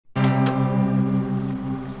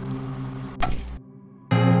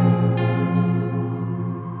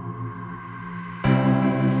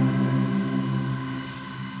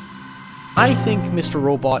I think Mr.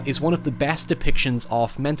 Robot is one of the best depictions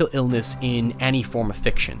of mental illness in any form of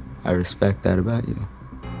fiction. I respect that about you.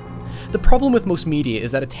 The problem with most media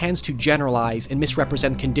is that it tends to generalize and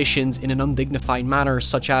misrepresent conditions in an undignified manner,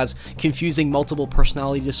 such as confusing multiple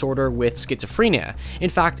personality disorder with schizophrenia. In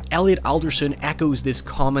fact, Elliot Alderson echoes this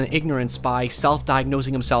common ignorance by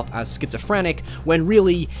self-diagnosing himself as schizophrenic, when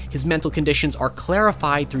really his mental conditions are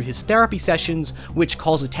clarified through his therapy sessions, which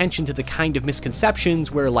calls attention to the kind of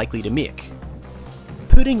misconceptions we're likely to make.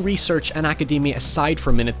 Putting research and academia aside for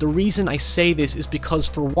a minute, the reason I say this is because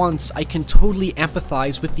for once I can totally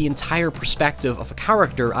empathize with the entire perspective of a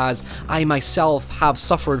character, as I myself have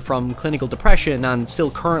suffered from clinical depression and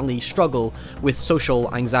still currently struggle with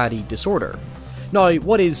social anxiety disorder. Now,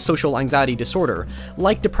 what is social anxiety disorder?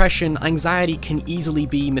 Like depression, anxiety can easily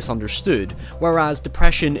be misunderstood. Whereas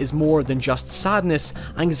depression is more than just sadness,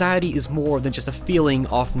 anxiety is more than just a feeling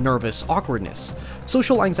of nervous awkwardness.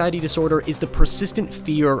 Social anxiety disorder is the persistent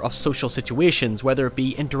fear of social situations, whether it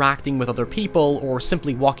be interacting with other people or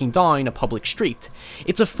simply walking down a public street.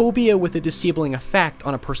 It's a phobia with a disabling effect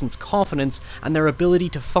on a person's confidence and their ability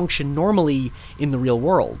to function normally in the real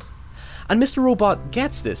world. And Mr. Robot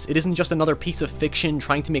gets this. It isn't just another piece of fiction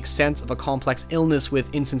trying to make sense of a complex illness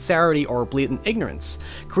with insincerity or blatant ignorance.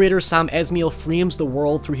 Creator Sam Esmail frames the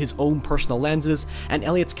world through his own personal lenses, and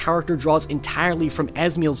Elliot's character draws entirely from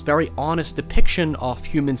Esmail's very honest depiction of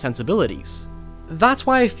human sensibilities. That's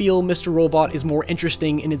why I feel Mr. Robot is more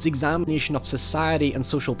interesting in its examination of society and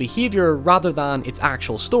social behaviour rather than its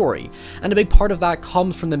actual story, and a big part of that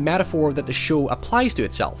comes from the metaphor that the show applies to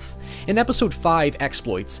itself. In episode 5,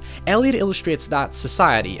 Exploits, Elliot illustrates that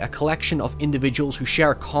society, a collection of individuals who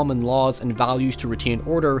share common laws and values to retain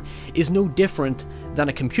order, is no different than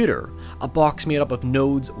a computer, a box made up of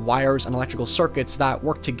nodes, wires, and electrical circuits that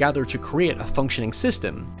work together to create a functioning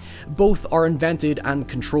system. Both are invented and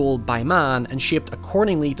controlled by man and shaped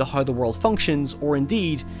accordingly to how the world functions, or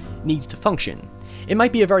indeed, needs to function. It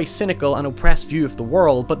might be a very cynical and oppressed view of the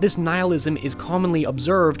world, but this nihilism is commonly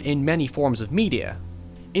observed in many forms of media.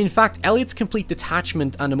 In fact, Elliot's complete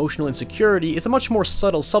detachment and emotional insecurity is a much more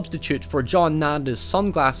subtle substitute for John Nanda's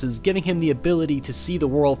sunglasses, giving him the ability to see the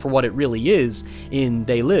world for what it really is in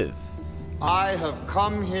They Live. I have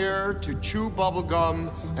come here to chew bubblegum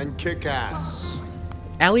and kick ass.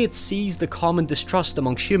 Elliot sees the common distrust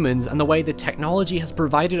amongst humans and the way that technology has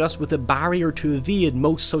provided us with a barrier to evade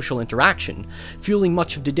most social interaction, fueling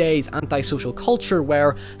much of today's antisocial culture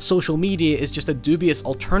where social media is just a dubious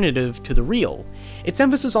alternative to the real. Its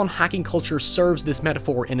emphasis on hacking culture serves this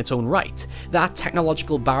metaphor in its own right. That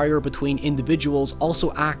technological barrier between individuals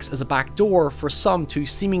also acts as a backdoor for some to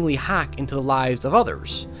seemingly hack into the lives of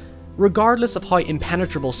others. Regardless of how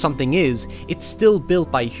impenetrable something is, it's still built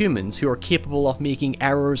by humans who are capable of making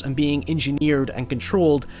errors and being engineered and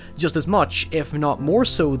controlled just as much, if not more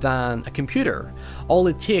so, than a computer. All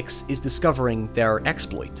it takes is discovering their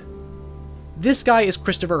exploit. This guy is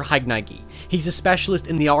Christopher Hajnagi. He's a specialist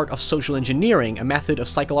in the art of social engineering, a method of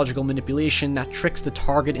psychological manipulation that tricks the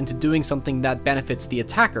target into doing something that benefits the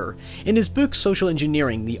attacker. In his book Social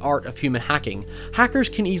Engineering, The Art of Human Hacking, hackers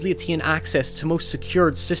can easily attain access to most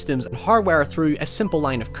secured systems and hardware through a simple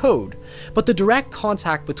line of code. But the direct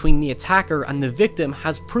contact between the attacker and the victim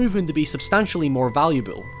has proven to be substantially more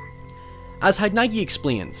valuable. As Hajnagi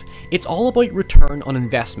explains, it's all about return on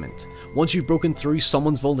investment. Once you've broken through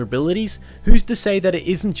someone's vulnerabilities, who's to say that it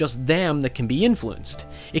isn't just them that can be influenced?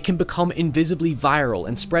 It can become invisibly viral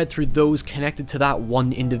and spread through those connected to that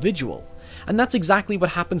one individual. And that's exactly what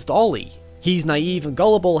happens to Ollie. He's naive and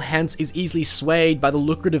gullible, hence is easily swayed by the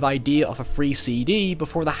lucrative idea of a free CD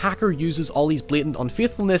before the hacker uses Ollie's blatant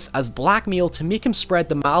unfaithfulness as blackmail to make him spread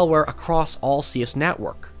the malware across all Safe's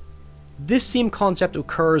network. This same concept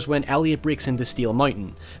occurs when Elliot breaks into Steel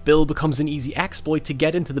Mountain. Bill becomes an easy exploit to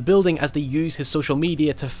get into the building as they use his social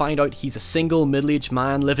media to find out he's a single middle-aged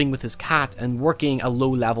man living with his cat and working a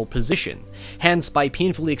low-level position. Hence, by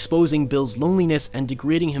painfully exposing Bill's loneliness and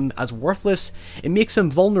degrading him as worthless, it makes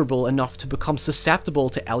him vulnerable enough to become susceptible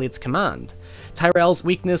to Elliot's command. Tyrell's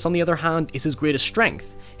weakness, on the other hand, is his greatest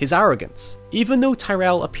strength, his arrogance. Even though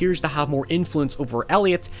Tyrell appears to have more influence over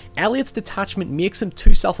Elliot, Elliot's detachment makes him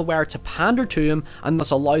too self-aware to pander to him and thus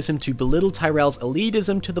allows him to belittle Tyrell's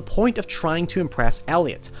elitism to the point of trying to impress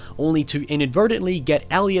Elliot, only to inadvertently get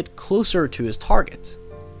Elliot closer to his target.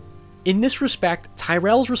 In this respect,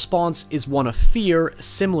 Tyrell's response is one of fear,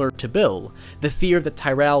 similar to Bill. The fear that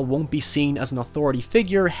Tyrell won't be seen as an authority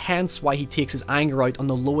figure, hence why he takes his anger out on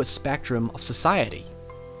the lowest spectrum of society.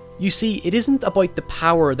 You see, it isn't about the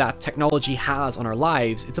power that technology has on our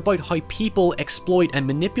lives, it's about how people exploit and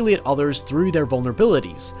manipulate others through their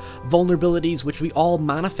vulnerabilities. Vulnerabilities which we all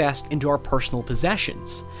manifest into our personal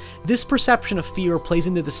possessions. This perception of fear plays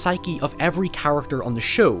into the psyche of every character on the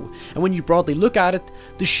show, and when you broadly look at it,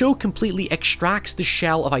 the show completely extracts the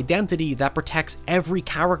shell of identity that protects every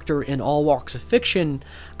character in all walks of fiction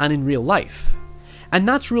and in real life. And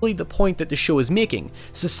that's really the point that the show is making.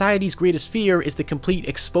 Society's greatest fear is the complete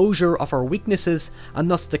exposure of our weaknesses, and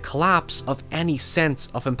thus the collapse of any sense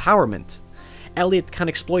of empowerment. Elliot can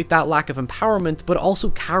exploit that lack of empowerment, but also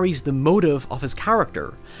carries the motive of his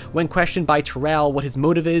character. When questioned by Tyrell what his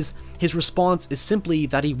motive is, his response is simply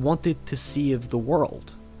that he wanted to save the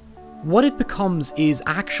world. What it becomes is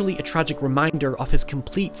actually a tragic reminder of his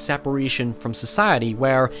complete separation from society,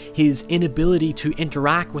 where his inability to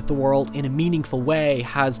interact with the world in a meaningful way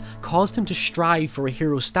has caused him to strive for a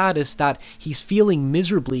hero status that he's failing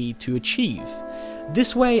miserably to achieve.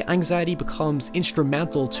 This way, anxiety becomes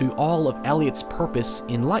instrumental to all of Elliot's purpose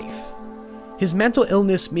in life. His mental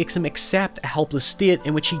illness makes him accept a helpless state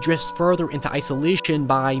in which he drifts further into isolation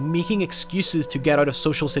by making excuses to get out of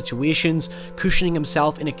social situations, cushioning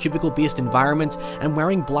himself in a cubicle-based environment, and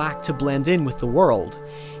wearing black to blend in with the world.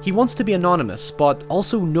 He wants to be anonymous, but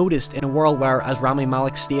also noticed in a world where, as Rami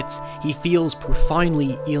Malek states, he feels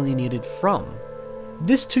profoundly alienated from.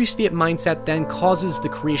 This two-state mindset then causes the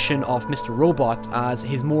creation of Mr. Robot as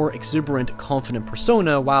his more exuberant, confident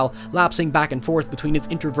persona, while lapsing back and forth between his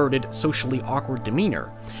introverted, socially awkward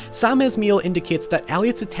demeanor. Sam Esmail indicates that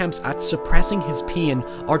Elliot's attempts at suppressing his pain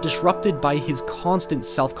are disrupted by his constant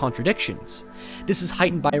self-contradictions. This is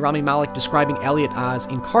heightened by Rami Malek describing Elliot as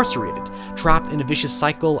incarcerated, trapped in a vicious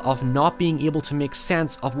cycle of not being able to make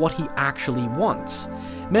sense of what he actually wants.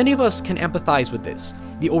 Many of us can empathize with this,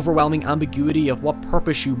 the overwhelming ambiguity of what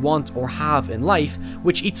purpose you want or have in life,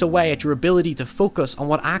 which eats away at your ability to focus on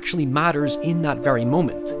what actually matters in that very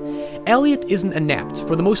moment. Elliot isn't inept.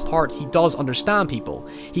 For the most part, he does understand people.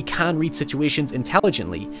 He can read situations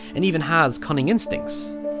intelligently, and even has cunning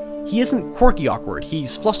instincts. He isn't quirky awkward,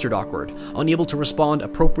 he's flustered awkward, unable to respond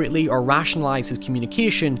appropriately or rationalize his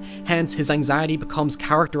communication, hence his anxiety becomes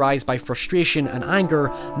characterized by frustration and anger,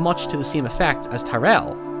 much to the same effect as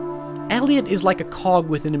Tyrell. Elliot is like a cog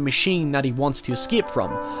within a machine that he wants to escape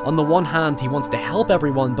from. On the one hand, he wants to help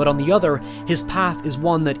everyone, but on the other, his path is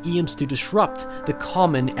one that aims to disrupt the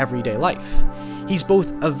common everyday life. He's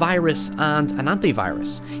both a virus and an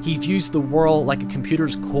antivirus. He views the world like a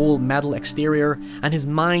computer's cold metal exterior, and his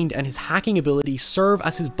mind and his hacking ability serve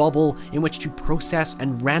as his bubble in which to process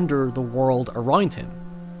and render the world around him.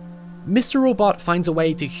 Mr. Robot finds a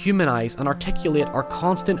way to humanize and articulate our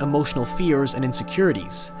constant emotional fears and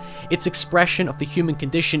insecurities. Its expression of the human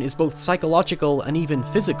condition is both psychological and even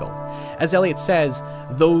physical. As Elliot says,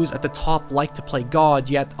 those at the top like to play God,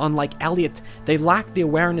 yet unlike Elliot, they lack the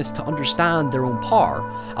awareness to understand their own power,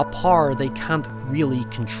 a power they can't really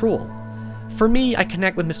control. For me, I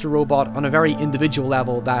connect with Mr. Robot on a very individual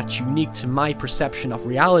level that's unique to my perception of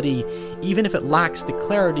reality, even if it lacks the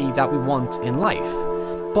clarity that we want in life.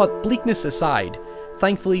 But bleakness aside,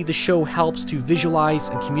 thankfully the show helps to visualize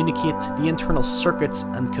and communicate the internal circuits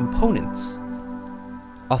and components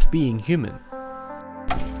of being human.